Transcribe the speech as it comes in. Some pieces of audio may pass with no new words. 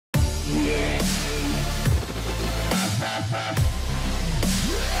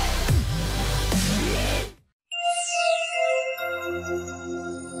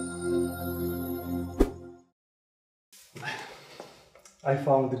I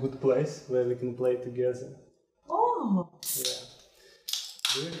found a good place where we can play together. Oh, Yeah.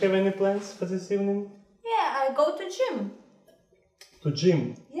 Do you have any plans for this evening? yeah, I go to gym. To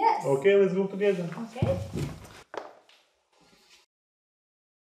gym? Yes. Okay, let's go together. Okay.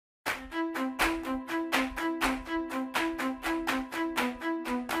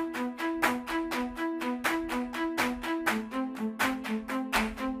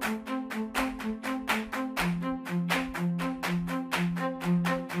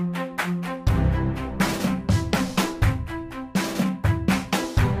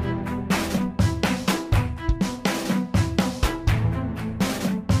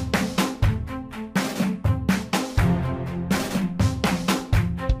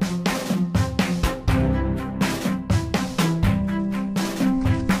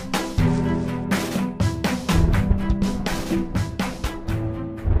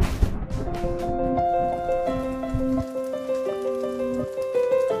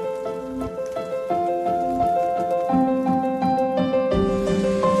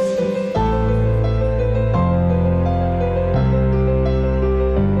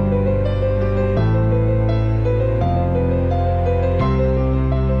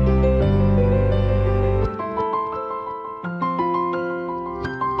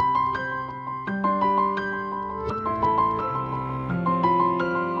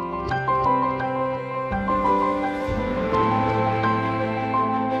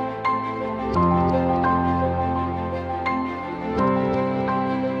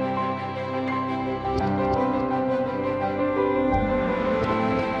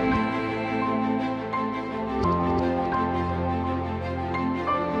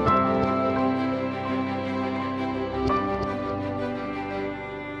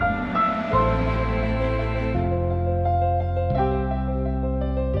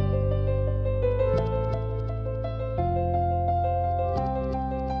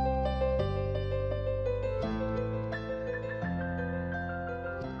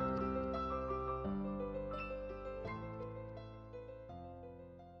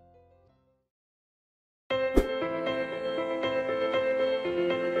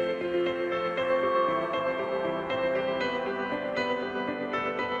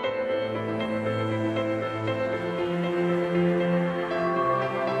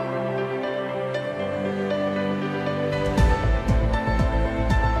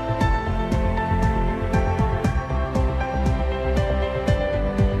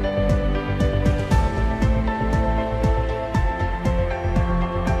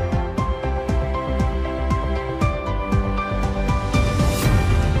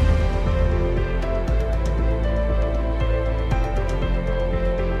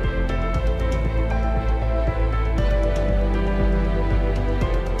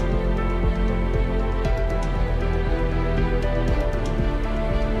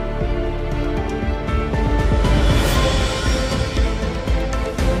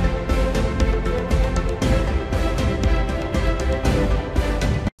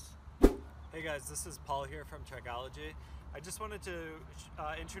 Hey guys, this is Paul here from Trekology. I just wanted to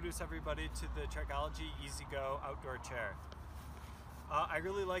introduce everybody to the Trekology EasyGo outdoor chair. I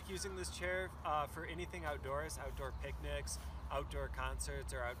really like using this chair for anything outdoors, outdoor picnics, outdoor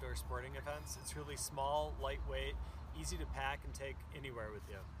concerts, or outdoor sporting events. It's really small, lightweight, easy to pack and take anywhere with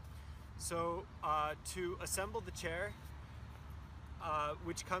you. So to assemble the chair,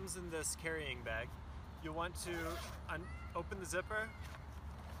 which comes in this carrying bag, you'll want to open the zipper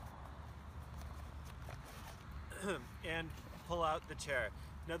and pull out the chair.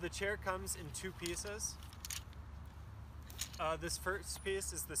 Now the chair comes in two pieces. This first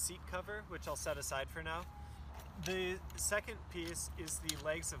piece is the seat cover, which I'll set aside for now. The second piece is the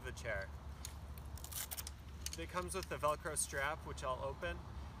legs of the chair. It comes with the Velcro strap, which I'll open.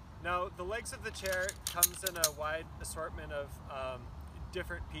 Now the legs of the chair comes in a wide assortment of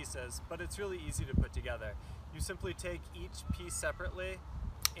different pieces, but it's really easy to put together. You simply take each piece separately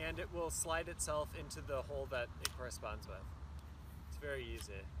and it will slide itself into the hole that it corresponds with. It's very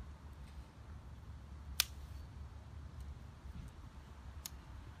easy.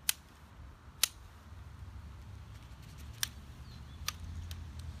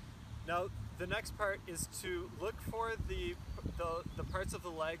 Now the next part is to look for the parts of the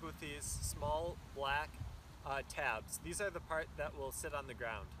leg with these small black tabs. These are the part that will sit on the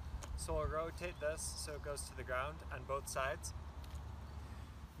ground. So I'll rotate this so it goes to the ground on both sides.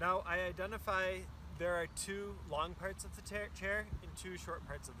 Now I identify there are two long parts of the chair and two short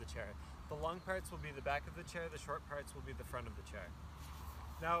parts of the chair. The long parts will be the back of the chair, the short parts will be the front of the chair.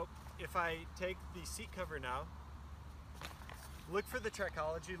 Now if I take the seat cover now, look for the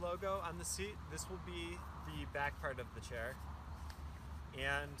Trekology logo on the seat. This will be the back part of the chair.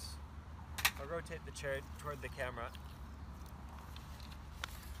 and I'll rotate the chair toward the camera.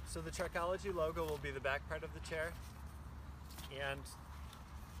 So the Trekology logo will be the back part of the chair, and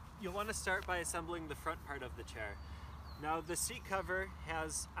you'll want to start by assembling the front part of the chair. Now the seat cover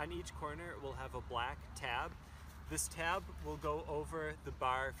has, on each corner, it will have a black tab. This tab will go over the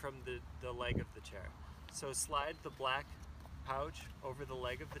bar from the leg of the chair. So slide the black pouch over the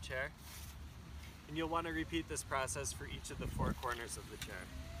leg of the chair, and you'll want to repeat this process for each of the 4 corners of the chair.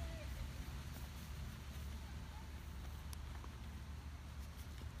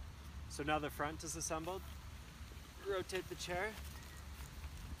 So now the front is assembled. Rotate the chair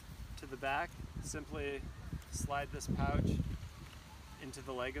to the back. Simply slide this pouch into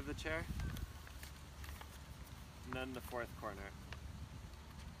the leg of the chair, and then the 4th corner.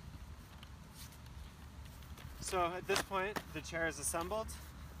 So at this point, the chair is assembled.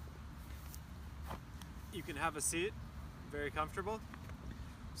 You can have a seat, very comfortable.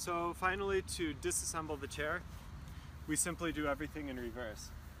 So finally, to disassemble the chair, we simply do everything in reverse.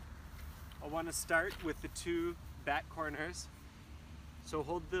 I want to start with the 2 back corners. So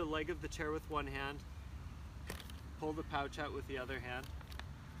hold the leg of the chair with one hand, pull the pouch out with the other hand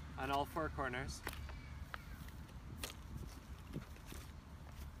on all 4 corners.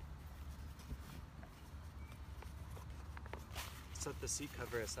 Set the seat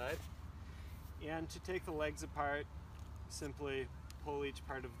cover aside. And to take the legs apart, simply pull each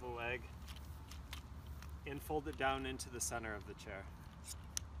part of the leg and fold it down into the center of the chair.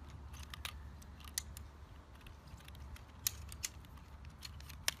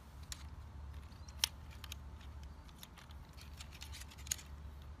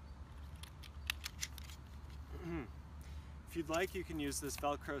 If you'd like, you can use this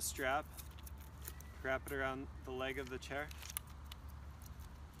Velcro strap, wrap it around the leg of the chair.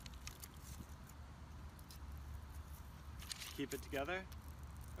 Keep it together.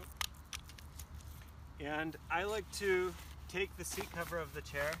 And I like to take the seat cover of the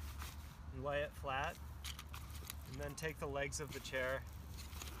chair and lay it flat, and then take the legs of the chair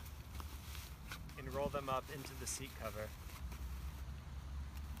and roll them up into the seat cover.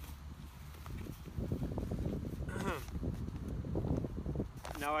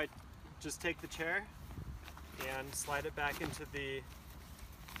 Now I just take the chair and slide it back into the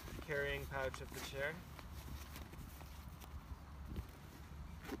carrying pouch of the chair.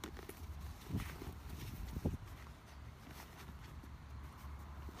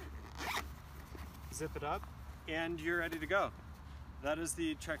 Zip it up, and you're ready to go. That is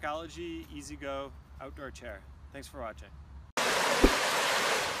the Trekology EasyGo outdoor chair. Thanks for watching.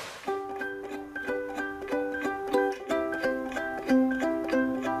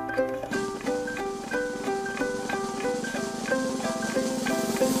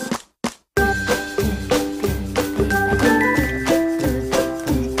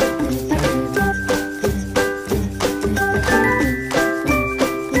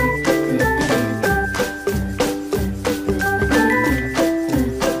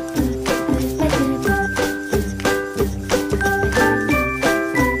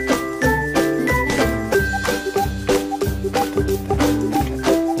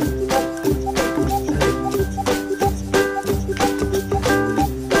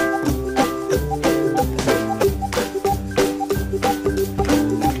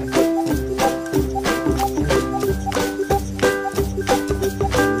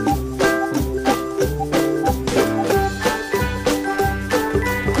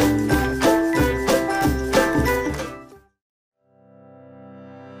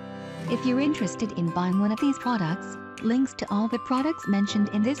 If you're interested in buying one of these products, links to all the products mentioned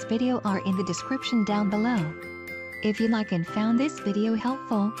in this video are in the description down below. If you like and found this video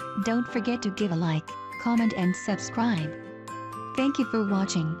helpful, don't forget to give a like, comment and subscribe. Thank you for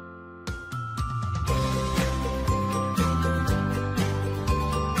watching.